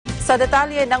Sa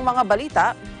detalye ng mga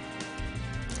balita,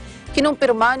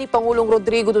 kinumpirma ni Pangulong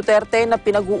Rodrigo Duterte na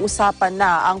pinag-uusapan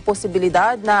na ang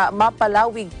posibilidad na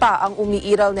mapalawig pa ang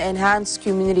umiiral na enhanced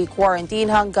community quarantine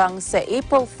hanggang sa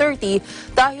April 30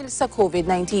 dahil sa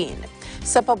COVID-19.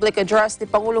 Sa public address ni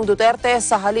Pangulong Duterte,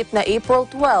 sa halip na April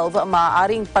 12,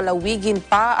 maaaring palawigin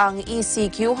pa ang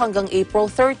ECQ hanggang April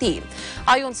 30.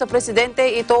 Ayon sa Presidente,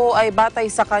 ito ay batay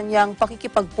sa kanyang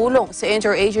pakikipagpulong sa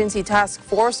Interagency Task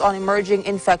Force on Emerging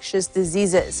Infectious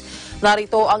Diseases.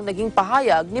 Narito ang naging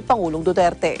pahayag ni Pangulong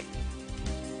Duterte.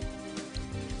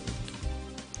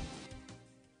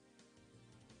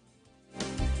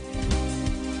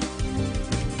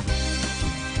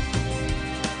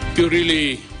 You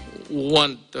really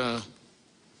want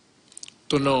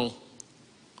to know,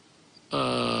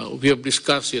 we have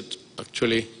discussed it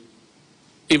actually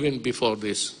even before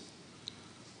this.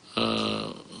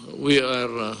 We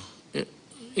are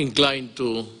inclined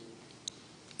to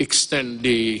extend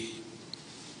the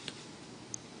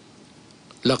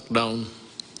lockdown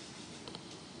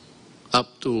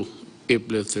up to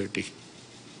April 30.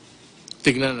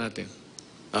 Tignan natin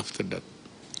after that.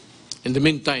 In the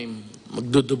meantime,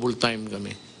 magdo-double time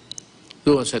kami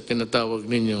doon sa tinatawag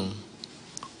ninyong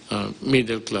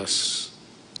middle class.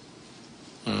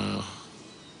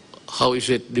 How is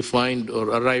it defined or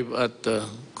arrived at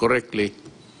correctly?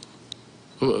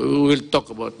 We will talk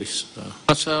about this.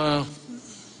 As I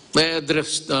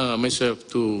addressed myself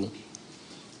to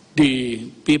the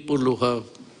people who have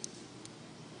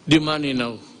the money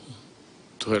now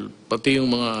to help, pati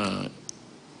yung mga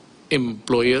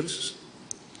employers.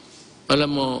 Alam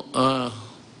mo,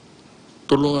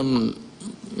 tulungan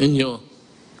ninyo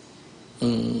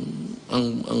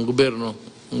ang gobyerno,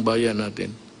 ang bayan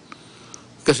natin.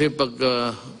 Kasi pag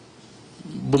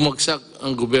bumagsak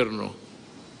ang gobyerno,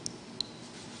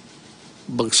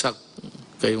 bagsak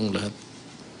kayong lahat.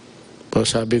 Pero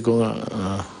sabi ko nga,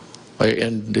 I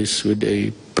end this with a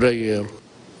prayer.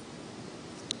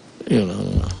 Yun,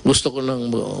 gusto ko lang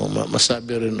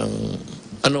masabi rin ang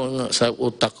ano nga sa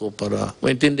utak ko para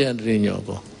maintindihan rin niyo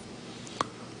ako.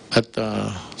 At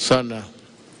sana,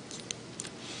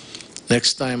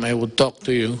 next time I would talk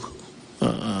to you,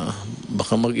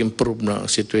 baka mag-improve na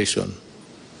ang situation.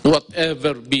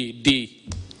 Whatever be the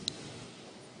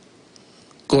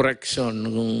correction,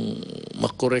 kung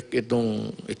makorek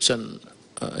itong, it's an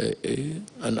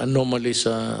anomaly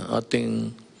sa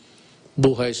ating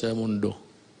buhay sa mundo.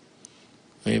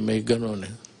 May ganon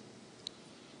eh.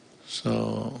 So,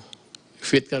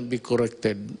 if it can be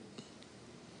corrected,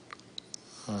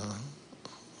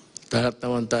 lahat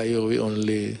naman tayo, we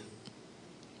only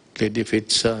live if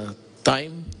it's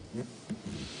time.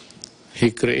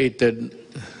 He created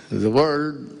the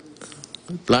world,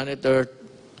 planet Earth,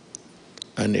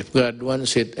 and if God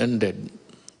wants it ended,